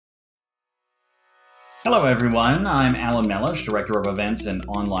Hello, everyone. I'm Alan Mellish, Director of Events and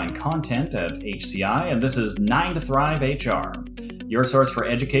Online Content at HCI, and this is 9 to Thrive HR, your source for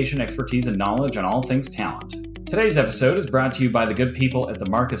education, expertise, and knowledge on all things talent. Today's episode is brought to you by the good people at the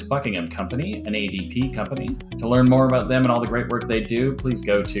Marcus Buckingham Company, an ADP company. To learn more about them and all the great work they do, please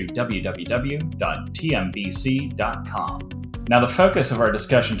go to www.tmbc.com. Now, the focus of our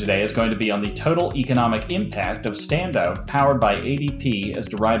discussion today is going to be on the total economic impact of Standout, powered by ADP, as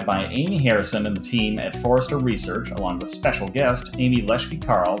derived by Amy Harrison and the team at Forrester Research, along with special guest Amy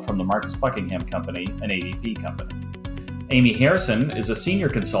Leschke-Karl from the Marcus Buckingham Company, an ADP company. Amy Harrison is a senior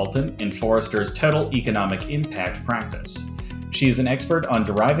consultant in Forrester's Total Economic Impact practice. She is an expert on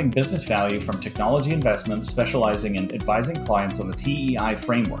deriving business value from technology investments, specializing in advising clients on the TEI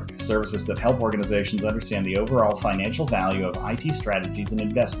framework, services that help organizations understand the overall financial value of IT strategies and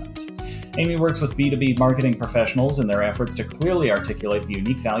investments. Amy works with B2B marketing professionals in their efforts to clearly articulate the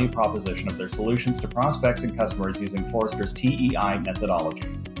unique value proposition of their solutions to prospects and customers using Forrester's TEI methodology.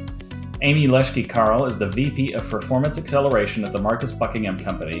 Amy Leschke-Karl is the VP of Performance Acceleration at the Marcus Buckingham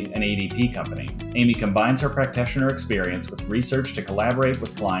Company, an ADP company. Amy combines her practitioner experience with research to collaborate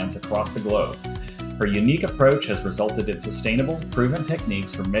with clients across the globe. Her unique approach has resulted in sustainable, proven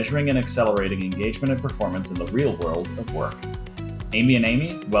techniques for measuring and accelerating engagement and performance in the real world of work. Amy and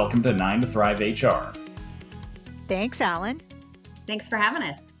Amy, welcome to 9 to Thrive HR. Thanks, Alan. Thanks for having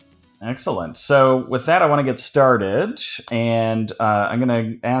us. Excellent. So with that, I want to get started, and I'm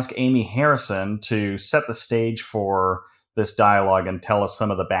going to ask Amy Harrison to set the stage for this dialogue and tell us some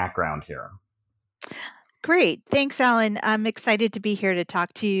of the background here. Great. Thanks, Alan. I'm excited to be here to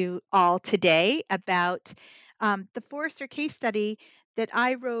talk to you all today about the Forrester case study that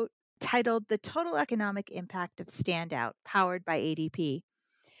I wrote titled The Total Economic Impact of Standout, powered by ADP.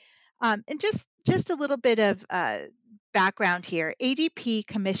 And just a little bit of background here. ADP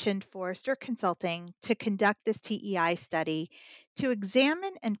commissioned Forrester Consulting to conduct this TEI study to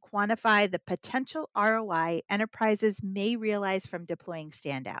examine and quantify the potential ROI enterprises may realize from deploying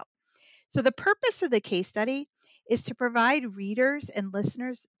Standout. So the purpose of the case study is to provide readers and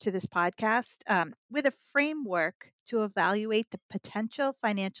listeners to this podcast with a framework to evaluate the potential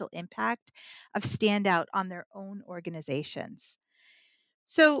financial impact of Standout on their own organizations.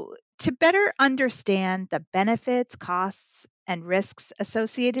 So, to better understand the benefits, costs, and risks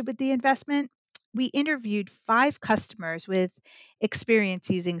associated with the investment, we interviewed 5 customers with experience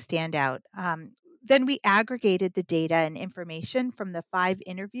using Standout. Then we aggregated the data and information from the 5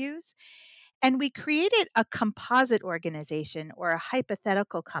 interviews, and we created a composite organization or a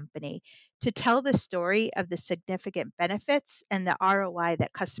hypothetical company to tell the story of the significant benefits and the ROI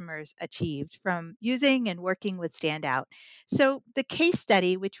that customers achieved from using and working with Standout. So the case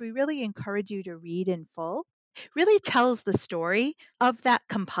study, which we really encourage you to read in full, really tells the story of that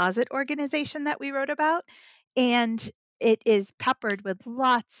composite organization that we wrote about. And it is peppered with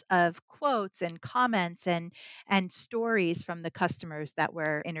lots of quotes and comments and stories from the customers that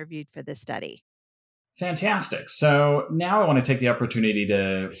were interviewed for this study. Fantastic. So now I want to take the opportunity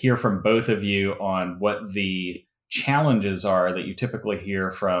to hear from both of you on what the challenges are that you typically hear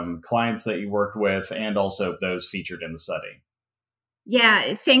from clients that you worked with and also those featured in the study.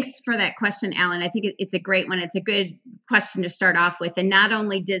 Yeah, thanks for that question, Alan. I think it's a great one. It's a good question to start off with. And not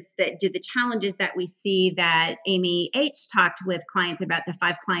only do the challenges that we see that Amy H talked with clients about, the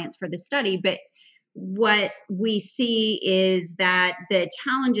 5 clients for the study, but what we see is that the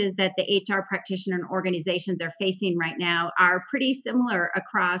challenges that the HR practitioner and organizations are facing right now are pretty similar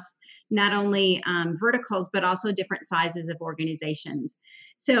across not only verticals, but also different sizes of organizations.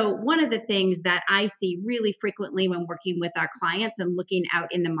 So one of the things that I see really frequently when working with our clients and looking out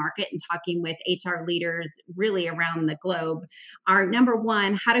in the market and talking with HR leaders really around the globe are, number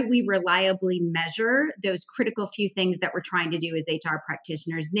one, how do we reliably measure those critical few things that we're trying to do as HR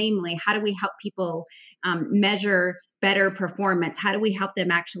practitioners? Namely, how do we help people measure better performance? How do we help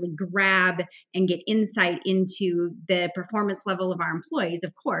them actually grab and get insight into the performance level of our employees,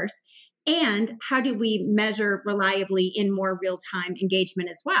 of course? And how do we measure reliably in more real-time engagement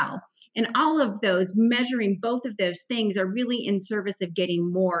as well? And all of those, measuring both of those things, are really in service of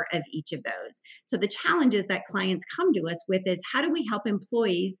getting more of each of those. So the challenges that clients come to us with is, how do we help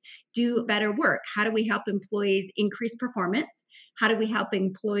employees do better work? How do we help employees increase performance? How do we help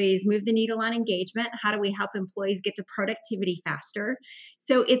employees move the needle on engagement? How do we help employees get to productivity faster?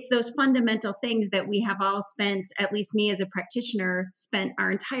 So it's those fundamental things that we have all spent, at least me as a practitioner, spent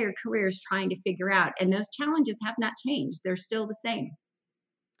our entire careers trying to figure out. And those challenges have not changed. They're still the same.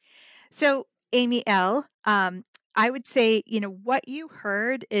 So, Amy L., I would say, what you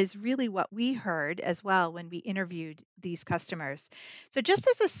heard is really what we heard as well when we interviewed these customers. So just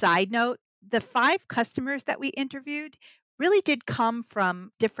as a side note, the 5 customers that we interviewed really did come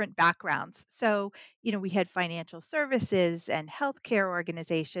from different backgrounds. So, we had financial services and healthcare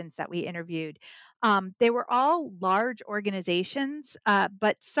organizations that we interviewed. They were all large organizations,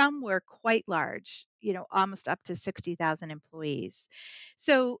 but some were quite large, almost up to 60,000 employees.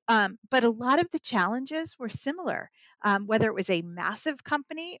 So, but a lot of the challenges were similar, whether it was a massive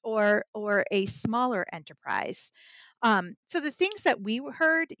company or a smaller enterprise. So the things that we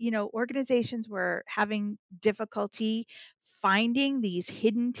heard, organizations were having difficulty finding these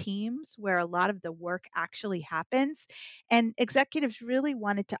hidden teams where a lot of the work actually happens. And executives really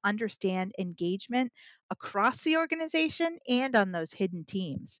wanted to understand engagement across the organization and on those hidden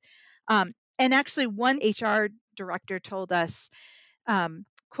teams. And actually, one HR director told us,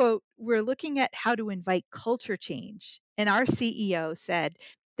 quote, "We're looking at how to invite culture change." And our CEO said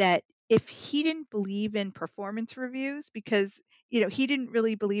that if he didn't believe in performance reviews, because he didn't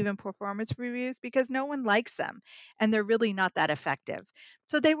really believe in performance reviews because no one likes them and they're really not that effective.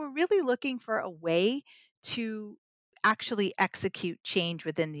 So they were really looking for a way to actually execute change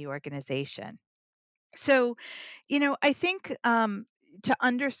within the organization. So, I think, to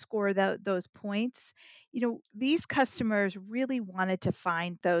underscore those points, these customers really wanted to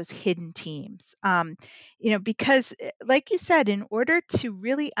find those hidden teams. Because, like you said, in order to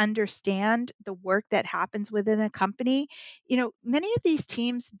really understand the work that happens within a company, many of these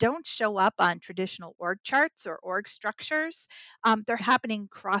teams don't show up on traditional org charts or org structures. They're happening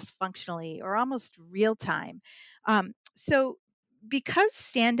cross functionally or almost real time. So, because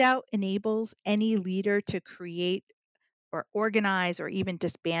Standout enables any leader to create or organize or even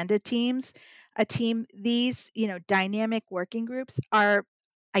disband a team, these, dynamic working groups are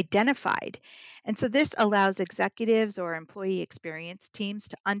identified. And so this allows executives or employee experience teams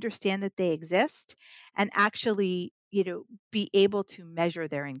to understand that they exist and actually, be able to measure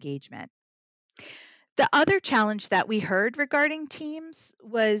their engagement. The other challenge that we heard regarding teams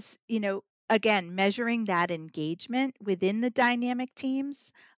was, again, measuring that engagement within the dynamic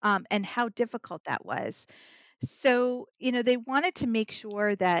teams, and how difficult that was. So, they wanted to make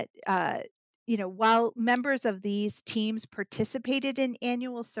sure that, while members of these teams participated in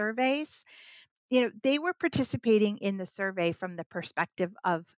annual surveys, they were participating in the survey from the perspective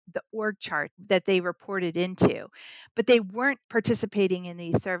of the org chart that they reported into, but they weren't participating in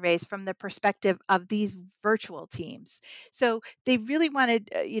these surveys from the perspective of these virtual teams. So they really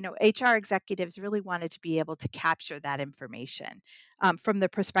wanted, HR executives really wanted to be able to capture that information, from the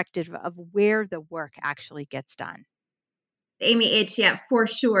perspective of where the work actually gets done. Amy H, yeah, for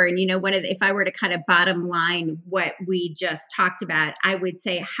sure. And if I were to kind of bottom line what we just talked about, I would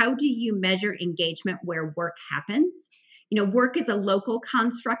say, how do you measure engagement where work happens? Work is a local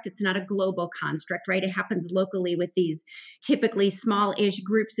construct. It's not a global construct, right? It happens locally with these typically small-ish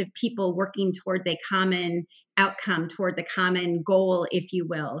groups of people working towards a common outcome, towards a common goal, if you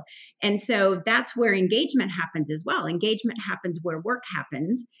will. And so that's where engagement happens as well. Engagement happens where work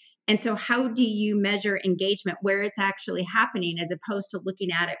happens. And so, how do you measure engagement where it's actually happening as opposed to looking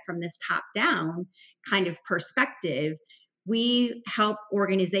at it from this top down kind of perspective? We help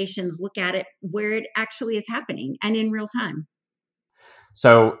organizations look at it where it actually is happening and in real time.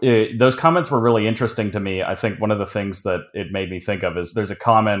 So those comments were really interesting to me. I think one of the things that it made me think of is there's a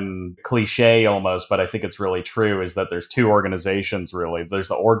common cliche almost, but I think it's really true, is that there's two organizations really. There's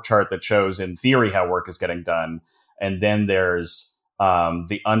the org chart that shows in theory how work is getting done. And then there's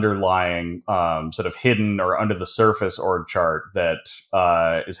the underlying sort of hidden or under the surface org chart that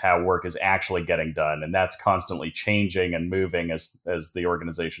is how work is actually getting done. And that's constantly changing and moving as the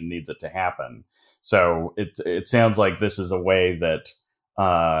organization needs it to happen. So it sounds like this is a way that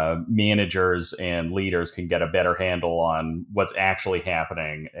managers and leaders can get a better handle on what's actually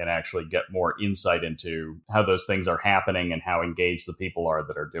happening and actually get more insight into how those things are happening and how engaged the people are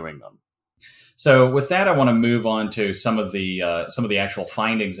that are doing them. So with that, I want to move on to some of the actual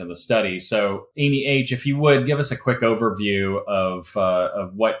findings in the study. So Amy H., if you would give us a quick overview of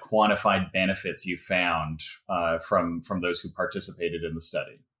what quantified benefits you found from those who participated in the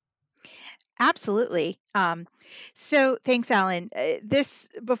study. Absolutely. So thanks, Alan. This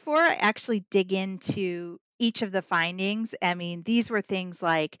Before I actually dig into each of the findings, I mean, these were things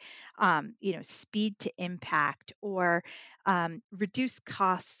like, speed to impact, or reduce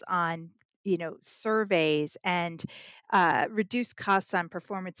costs on, surveys, and reduce costs on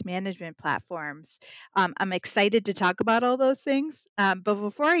performance management platforms. I'm excited to talk about all those things. But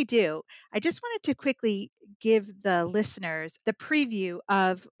before I do, I just wanted to quickly give the listeners the preview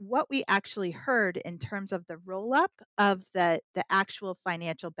of what we actually heard in terms of the roll up of the actual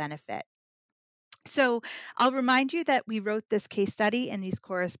financial benefit. So I'll remind you that we wrote this case study and these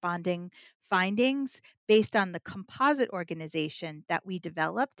corresponding findings based on the composite organization that we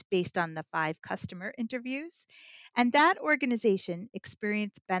developed based on the 5 customer interviews. And that organization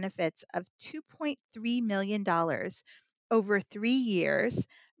experienced benefits of $2.3 million over 3 years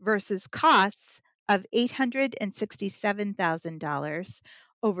versus costs of $867,000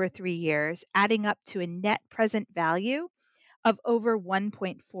 over 3 years, adding up to a net present value of over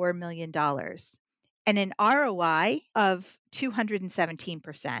 $1.4 million and an ROI of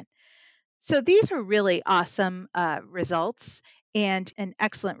 217%. So these were really awesome results and an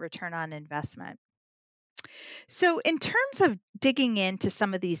excellent return on investment. So, in terms of digging into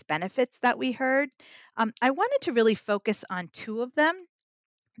some of these benefits that we heard, I wanted to really focus on 2 of them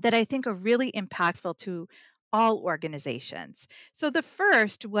that I think are really impactful to all organizations. So, the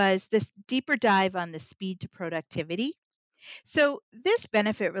first was this deeper dive on the speed to productivity. So, this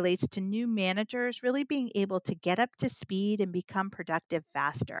benefit relates to new managers really being able to get up to speed and become productive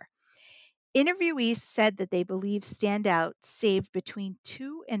faster. Interviewees said that they believe Standout saved between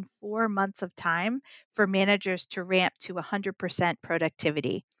 2 and 4 months of time for managers to ramp to 100%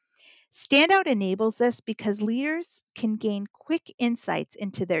 productivity. Standout enables this because leaders can gain quick insights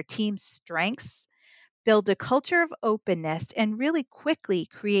into their team's strengths, build a culture of openness, and really quickly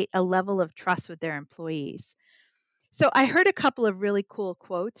create a level of trust with their employees. So I heard a couple of really cool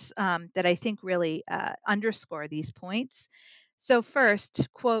quotes that I think really underscore these points. So first,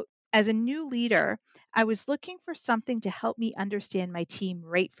 quote, as a new leader, I was looking for something to help me understand my team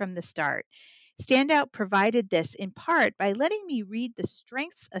right from the start. Standout provided this in part by letting me read the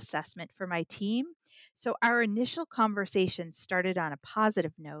strengths assessment for my team. So our initial conversation started on a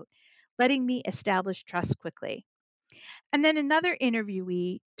positive note, letting me establish trust quickly. And then another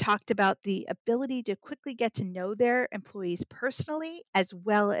interviewee talked about the ability to quickly get to know their employees personally as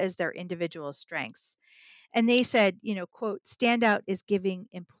well as their individual strengths. And they said, quote, Standout is giving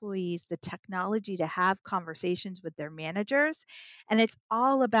employees the technology to have conversations with their managers, and it's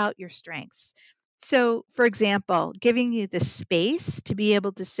all about your strengths. So, for example, giving you the space to be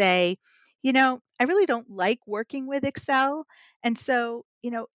able to say, I really don't like working with Excel. And so,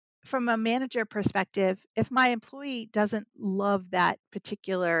 from a manager perspective, if my employee doesn't love that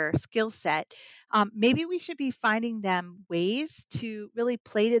particular skill set, maybe we should be finding them ways to really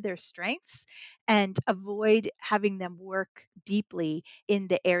play to their strengths and avoid having them work deeply in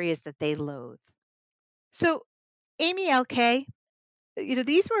the areas that they loathe. So, Amy LK,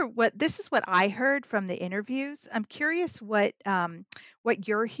 this is what I heard from the interviews. I'm curious what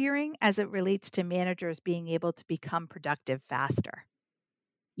you're hearing as it relates to managers being able to become productive faster.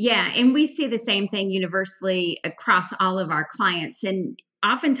 Yeah, and we see the same thing universally across all of our clients. And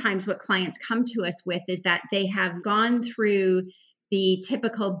oftentimes, what clients come to us with is that they have gone through the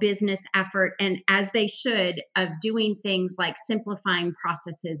typical business effort, and as they should, of doing things like simplifying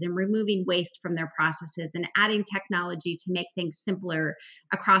processes and removing waste from their processes and adding technology to make things simpler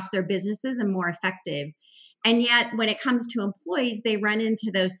across their businesses and more effective. And yet, when it comes to employees, they run into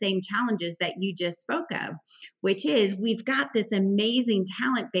those same challenges that you just spoke of, which is we've got this amazing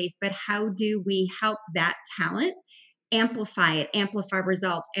talent base, but how do we help that talent amplify it, amplify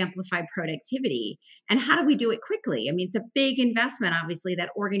results, amplify productivity? And how do we do it quickly? I mean, it's a big investment, obviously,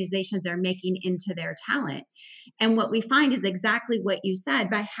 that organizations are making into their talent. And what we find is exactly what you said,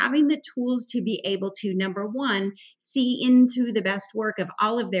 by having the tools to be able to, number one, see into the best work of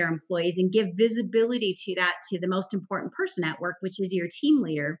all of their employees and give visibility to that to the most important person at work, which is your team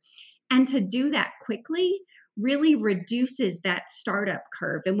leader. And to do that quickly really reduces that startup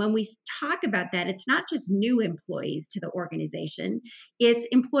curve. And when we talk about that, it's not just new employees to the organization, it's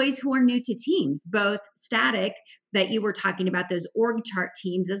employees who are new to teams, both static, that you were talking about, those org chart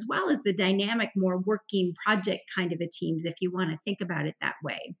teams, as well as the dynamic, more working project kind of a teams, if you want to think about it that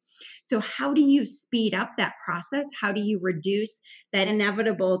way. So, how do you speed up that process? How do you reduce that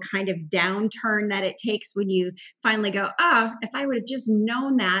inevitable kind of downturn that it takes when you finally go, if I would have just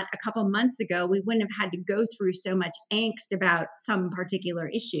known that a couple months ago, we wouldn't have had to go through so much angst about some particular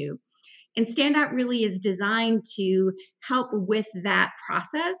issue. And Standout really is designed to help with that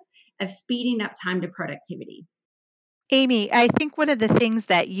process of speeding up time to productivity. Amy, I think one of the things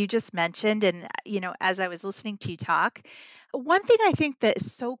that you just mentioned, and as I was listening to you talk, one thing I think that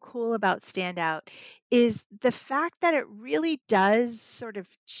is so cool about Standout is the fact that it really does sort of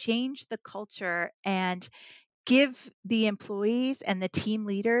change the culture and give the employees and the team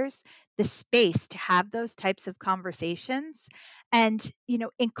leaders the space to have those types of conversations and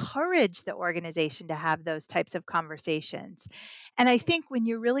encourage the organization to have those types of conversations. And I think when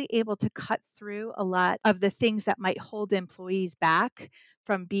you're really able to cut through a lot of the things that might hold employees back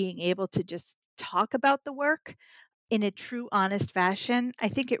from being able to just talk about the work in a true, honest fashion, I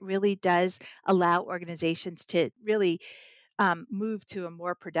think it really does allow organizations to really move to a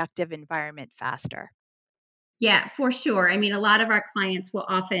more productive environment faster. Yeah, for sure. I mean, a lot of our clients will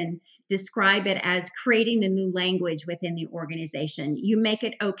often describe it as creating a new language within the organization. You make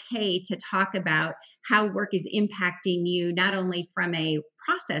it okay to talk about how work is impacting you, not only from a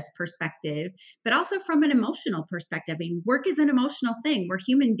process perspective, but also from an emotional perspective. I mean, work is an emotional thing. We're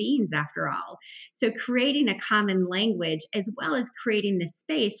human beings after all. So, creating a common language, as well as creating the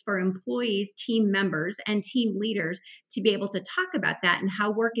space for employees, team members, and team leaders to be able to talk about that and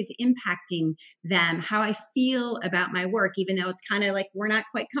how work is impacting them, how I feel about my work, even though it's kind of like we're not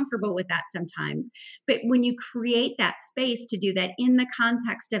quite comfortable with that sometimes. But when you create that space to do that in the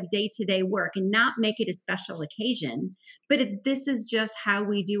context of day to day work and not make it a special occasion, but this is just how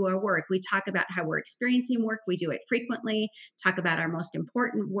we do our work. We talk about how we're experiencing work, we do it frequently, talk about our most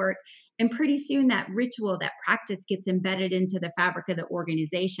important work. And pretty soon that ritual, that practice gets embedded into the fabric of the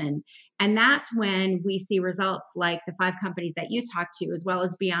organization. And that's when we see results like the 5 companies that you talked to, as well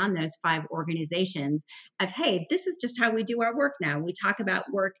as beyond those 5 organizations, of, hey, this is just how we do our work now. We talk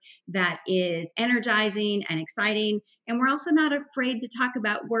about work that is energizing and exciting. And we're also not afraid to talk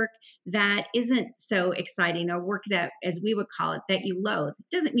about work that isn't so exciting, or work that, as we would call it, that you loathe.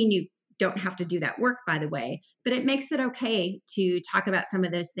 It doesn't mean you don't have to do that work, by the way, but it makes it okay to talk about some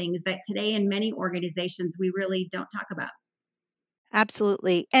of those things that today in many organizations we really don't talk about.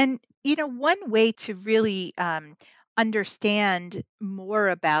 Absolutely. And, one way to really understand more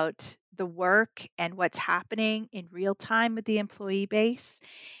about the work and what's happening in real time with the employee base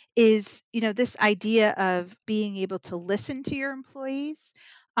is, this idea of being able to listen to your employees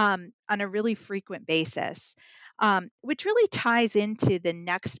on a really frequent basis, which really ties into the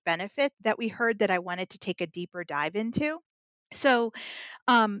next benefit that we heard that I wanted to take a deeper dive into. So,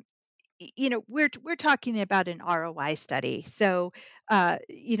 um, we're talking about an ROI study. So,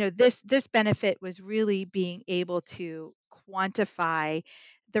 this benefit was really being able to quantify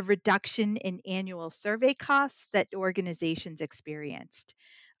the reduction in annual survey costs that organizations experienced.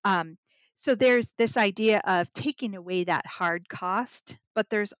 Um, so there's this idea of taking away that hard cost, but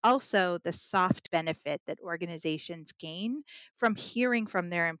there's also the soft benefit that organizations gain from hearing from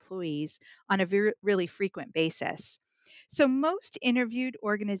their employees on a really frequent basis. So, most interviewed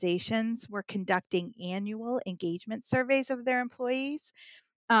organizations were conducting annual engagement surveys of their employees.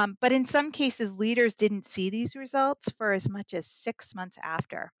 But in some cases, leaders didn't see these results for as much as 6 months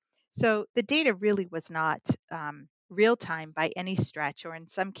after. So, the data really was not real time by any stretch, or in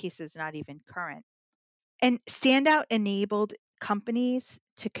some cases, not even current. And Standout enabled companies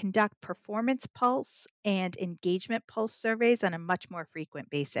to conduct performance pulse and engagement pulse surveys on a much more frequent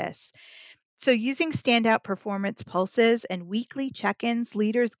basis. So, using standout performance pulses and weekly check ins,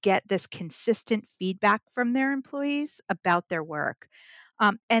 leaders get this consistent feedback from their employees about their work.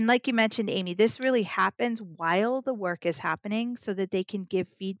 And like you mentioned, Amy, this really happens while the work is happening so that they can give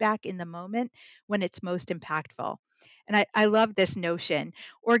feedback in the moment when it's most impactful. And I love this notion.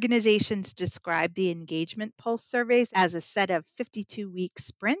 Organizations describe the engagement pulse surveys as a set of 52-week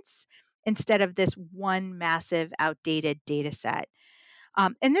sprints instead of this one massive outdated data set.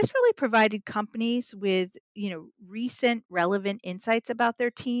 And this really provided companies with, recent relevant insights about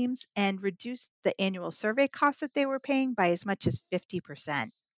their teams and reduced the annual survey costs that they were paying by as much as 50%.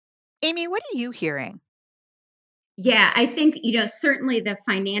 Amy, what are you hearing? Yeah, I think, certainly the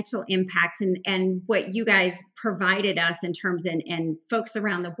financial impact and what you guys provided us in terms and folks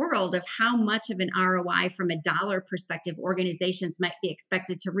around the world of how much of an ROI from a dollar perspective organizations might be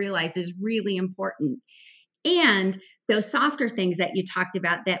expected to realize is really important. And those softer things that you talked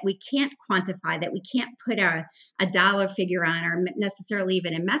about that we can't quantify, that we can't put a dollar figure on, or necessarily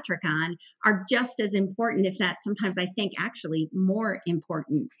even a metric on, are just as important, if not sometimes I think actually more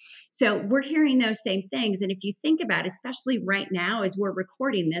important. So we're hearing those same things. And if you think about, especially right now as we're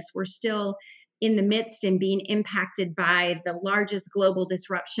recording this, we're still in the midst and being impacted by the largest global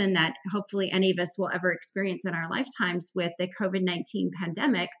disruption that hopefully any of us will ever experience in our lifetimes with the COVID-19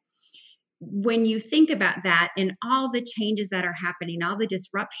 pandemic. When you think about that and all the changes that are happening, all the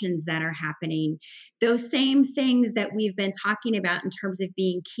disruptions that are happening, those same things that we've been talking about in terms of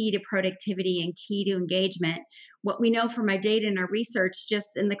being key to productivity and key to engagement, what we know from our data and our research, just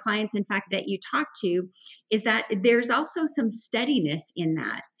in the clients, in fact, that you talk to, is that there's also some steadiness in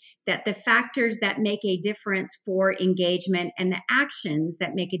that. That the factors that make a difference for engagement and the actions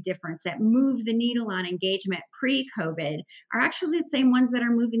that make a difference, that move the needle on engagement pre COVID, are actually the same ones that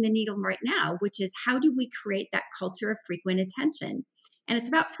are moving the needle right now, which is how do we create that culture of frequent attention? And it's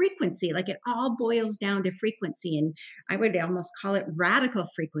about frequency. Like, it all boils down to frequency. And I would almost call it radical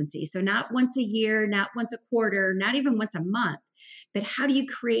frequency. So, not once a year, not once a quarter, not even once a month, but how do you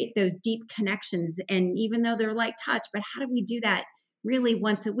create those deep connections? And even though they're light touch, but how do we do that really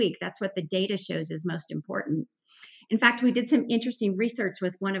once a week? That's what the data shows is most important. In fact, we did some interesting research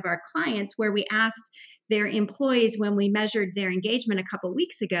with one of our clients where we asked their employees, when we measured their engagement a couple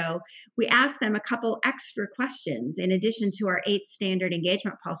weeks ago, we asked them a couple extra questions in addition to our 8 standard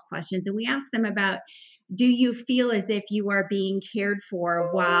engagement pulse questions. And we asked them about, do you feel as if you are being cared for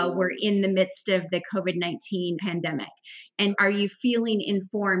while we're in the midst of the COVID-19 pandemic? And are you feeling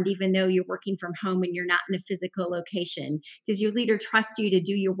informed even though you're working from home and you're not in a physical location? Does your leader trust you to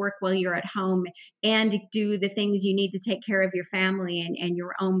do your work while you're at home and do the things you need to take care of your family and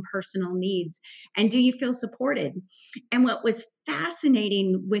your own personal needs? And do you feel supported? And what was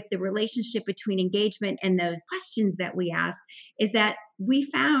fascinating with the relationship between engagement and those questions that we asked is that we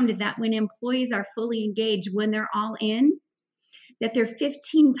found that when employees are fully engaged, when they're all in, that they're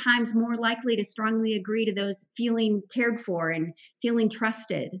 15 times more likely to strongly agree to those feeling cared for and feeling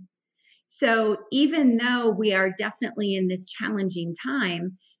trusted. So even though we are definitely in this challenging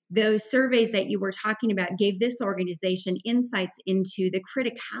time, those surveys that you were talking about gave this organization insights into the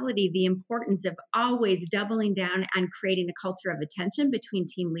criticality, the importance of always doubling down on creating a culture of attention between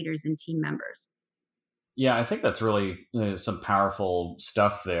team leaders and team members. Yeah, I think that's really some powerful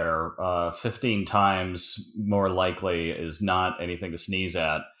stuff there. 15 times more likely is not anything to sneeze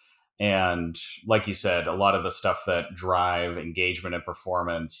at. And like you said, a lot of the stuff that drive engagement and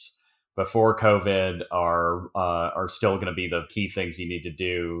performance before COVID are still going to be the key things you need to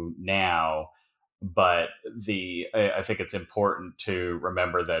do now. But I think it's important to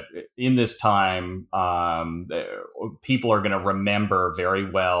remember that in this time, people are going to remember very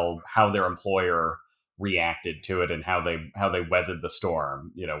well how their employer reacted to it and how they weathered the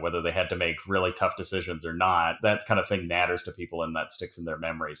storm. You know, whether they had to make really tough decisions or not, that kind of thing matters to people and that sticks in their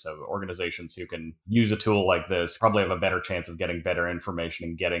memory. So organizations who can use a tool like this probably have a better chance of getting better information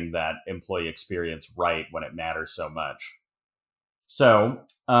and getting that employee experience right when it matters so much. So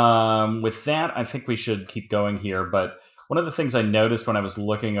with that, I think we should keep going here. But one of the things I noticed when I was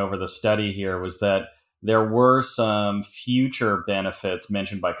looking over the study here was that there were some future benefits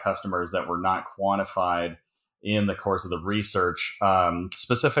mentioned by customers that were not quantified in the course of the research.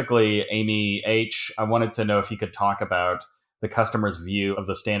 Specifically, Amy H., I wanted to know if you could talk about the customer's view of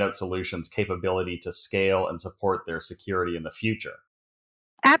the Standout Solutions' capability to scale and support their security in the future.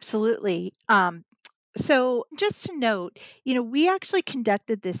 Absolutely. So just to note, we actually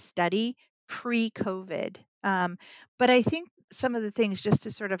conducted this study pre-COVID. But I think some of the things, just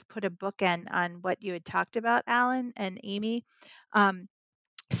to sort of put a bookend on what you had talked about, Alan and Amy, um,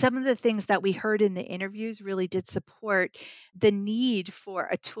 some of the things that we heard in the interviews really did support the need for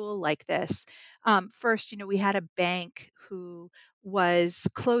a tool like this. First, we had a bank who was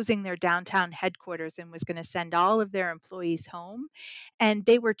closing their downtown headquarters and was going to send all of their employees home. And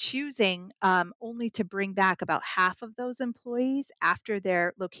they were choosing only to bring back about half of those employees after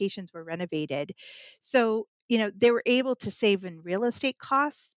their locations were renovated. So, they were able to save in real estate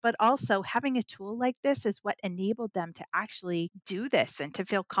costs, but also having a tool like this is what enabled them to actually do this and to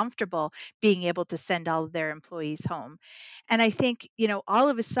feel comfortable being able to send all of their employees home. And I think, all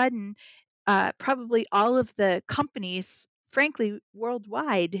of a sudden, probably all of the companies, frankly,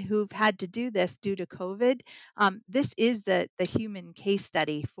 worldwide, who've had to do this due to COVID, this is the human case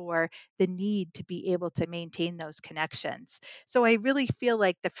study for the need to be able to maintain those connections. So I really feel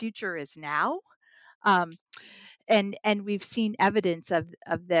like the future is now. Um, and we've seen evidence of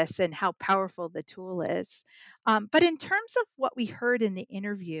this and how powerful the tool is. But in terms of what we heard in the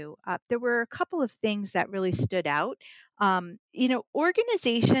interview, there were a couple of things that really stood out.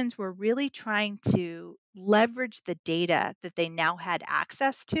 Organizations were really trying to leverage the data that they now had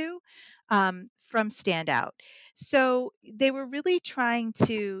access to from Standout. So they were really trying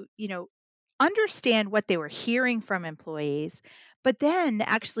to, understand what they were hearing from employees, but then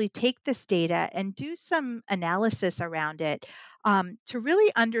actually take this data and do some analysis around it to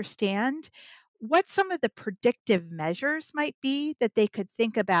really understand what some of the predictive measures might be that they could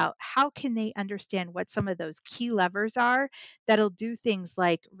think about. How can they understand what some of those key levers are that'll do things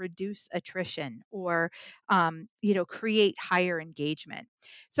like reduce attrition or create higher engagement?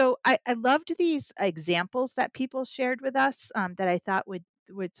 So I loved these examples that people shared with us that I thought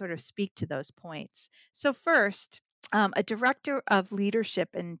would sort of speak to those points. So first, a director of leadership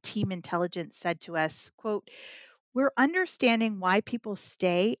and team intelligence said to us, quote, "We're understanding why people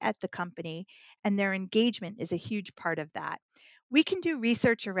stay at the company, and their engagement is a huge part of that. We can do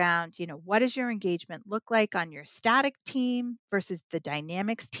research around, what does your engagement look like on your static team versus the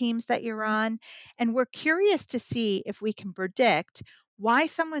dynamics teams that you're on? And we're curious to see if we can predict why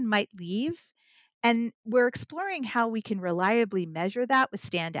someone might leave. And we're exploring how we can reliably measure that with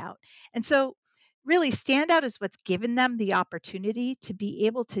Standout. And so, really, Standout is what's given them the opportunity to be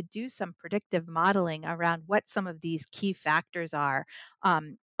able to do some predictive modeling around what some of these key factors are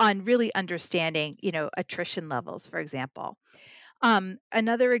on really understanding, attrition levels, for example.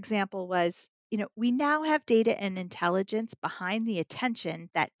 Another example was, we now have data and intelligence behind the attention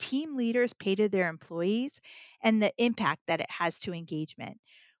that team leaders pay to their employees and the impact that it has to engagement.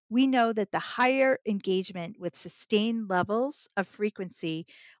 We know that the higher engagement with sustained levels of frequency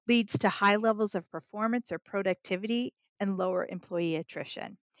leads to high levels of performance or productivity and lower employee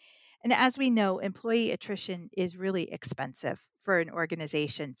attrition. And as we know, employee attrition is really expensive for an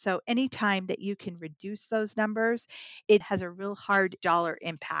organization. So anytime that you can reduce those numbers, it has a real hard dollar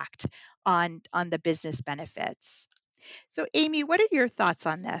impact on the business benefits. So Amy, what are your thoughts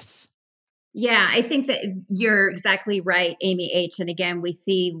on this? Yeah, I think that you're exactly right, Amy H. And again, we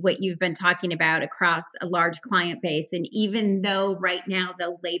see what you've been talking about across a large client base. And even though right now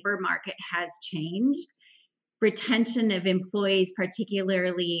the labor market has changed, retention of employees,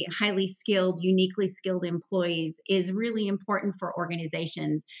 particularly highly skilled, uniquely skilled employees, is really important for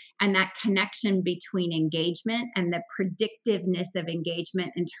organizations. And that connection between engagement and the predictiveness of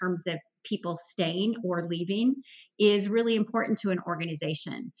engagement in terms of people staying or leaving is really important to an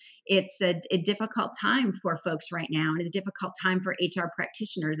organization. It's a difficult time for folks right now, and it's a difficult time for HR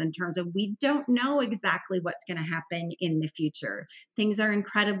practitioners in terms of we don't know exactly what's going to happen in the future. Things are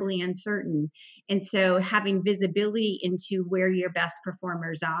incredibly uncertain. And so having visibility into where your best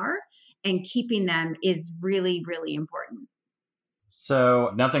performers are and keeping them is really, really important.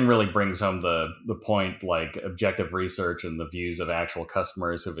 So nothing really brings home the point like objective research and the views of actual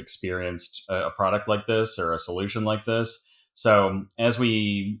customers who've experienced a product like this or a solution like this. So as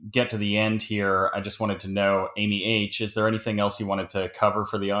we get to the end here, I just wanted to know, Amy H., is there anything else you wanted to cover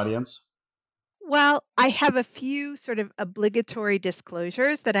for the audience? Well, I have a few sort of obligatory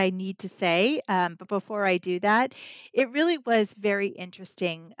disclosures that I need to say. But before I do that, it really was very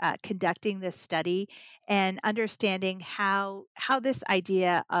interesting conducting this study and understanding how this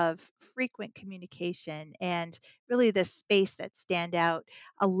idea of frequent communication and really the space that Standout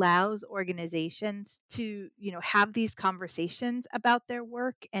allows organizations to, have these conversations about their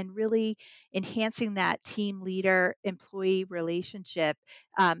work and really enhancing that team leader employee relationship,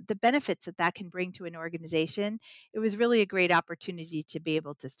 the benefits that that can bring to an organization. It was really a great opportunity to be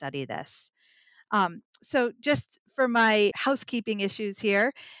able to study this. So, just for my housekeeping issues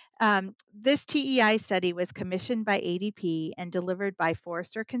here, this TEI study was commissioned by ADP and delivered by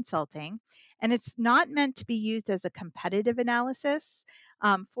Forrester Consulting, and it's not meant to be used as a competitive analysis.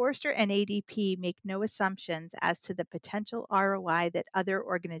 Forrester and ADP make no assumptions as to the potential ROI that other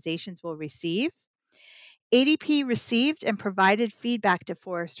organizations will receive. ADP received and provided feedback to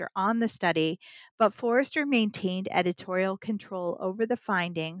Forrester on the study, but Forrester maintained editorial control over the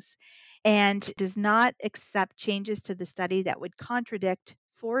findings and does not accept changes to the study that would contradict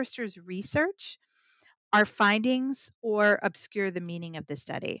Forrester's research, our findings, or obscure the meaning of the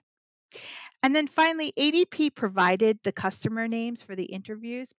study. And then finally, ADP provided the customer names for the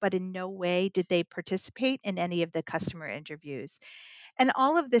interviews, but in no way did they participate in any of the customer interviews. And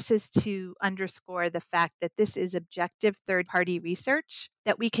all of this is to underscore the fact that this is objective third-party research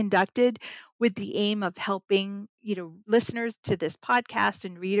that we conducted with the aim of helping, listeners to this podcast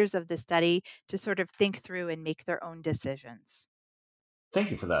and readers of the study to sort of think through and make their own decisions. Thank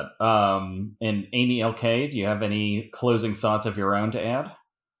you for that. And Amy LK, do you have any closing thoughts of your own to add?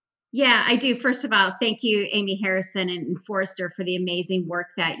 Yeah, I do. First of all, thank you, Amy Harrison and Forrester, for the amazing work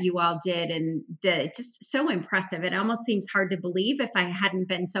that you all did, and just so impressive. It almost seems hard to believe if I hadn't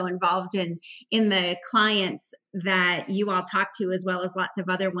been so involved in the clients that you all talked to, as well as lots of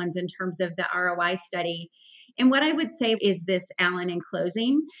other ones in terms of the ROI study. And what I would say is this, Alan, in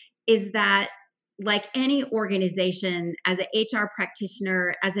closing, is that like any organization, as an HR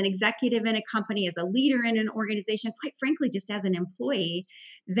practitioner, as an executive in a company, as a leader in an organization, quite frankly, just as an employee,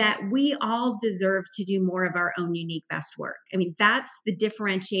 that we all deserve to do more of our own unique best work. I mean, that's the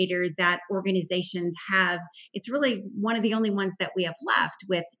differentiator that organizations have. It's really one of the only ones that we have left,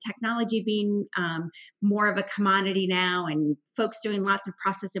 with technology being more of a commodity now and folks doing lots of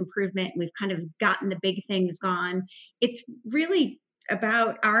process improvement. We've kind of gotten the big things gone. It's really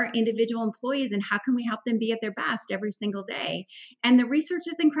about our individual employees and how can we help them be at their best every single day. And the research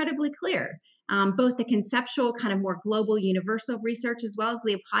is incredibly clear. both the conceptual, kind of more global, universal research, as well as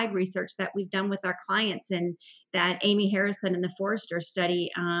the applied research that we've done with our clients, and that Amy Harrison and the Forrester study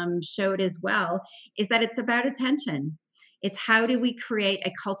showed as well, is that it's about attention. It's how do we create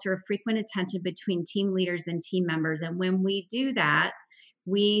a culture of frequent attention between team leaders and team members. And when we do that,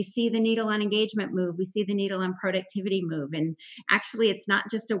 we see the needle on engagement move. We see the needle on productivity move. And actually, it's not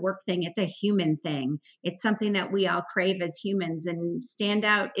just a work thing, it's a human thing. It's something that we all crave as humans. And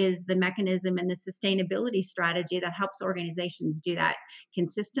Standout is the mechanism and the sustainability strategy that helps organizations do that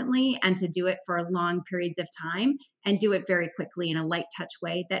consistently and to do it for long periods of time and do it very quickly in a light touch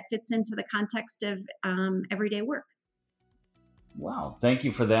way that fits into the context of everyday work. Wow. Thank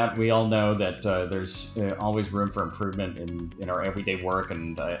you for that. We all know that there's always room for improvement in our everyday work.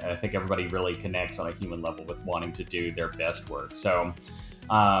 And I think everybody really connects on a human level with wanting to do their best work. So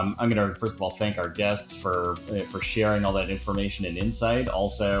I'm going to, first of all, thank our guests for sharing all that information and insight.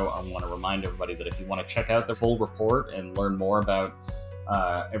 Also, I want to remind everybody that if you want to check out the full report and learn more about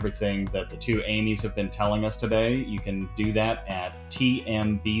everything that the two Amy's have been telling us today, you can do that at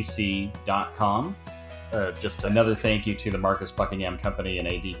tmbc.com. Just another thank you to the Marcus Buckingham Company and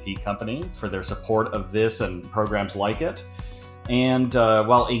ADP Company for their support of this and programs like it. And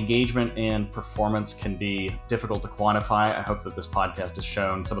while engagement and performance can be difficult to quantify, I hope that this podcast has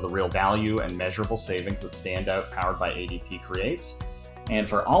shown some of the real value and measurable savings that Standout, powered by ADP, creates. And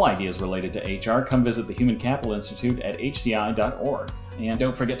for all ideas related to HR, come visit the Human Capital Institute at hci.org. And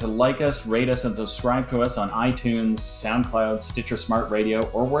don't forget to like us, rate us, and subscribe to us on iTunes, SoundCloud, Stitcher Smart Radio,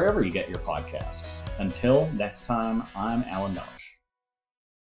 or wherever you get your podcasts. Until next time, I'm Alan Miller.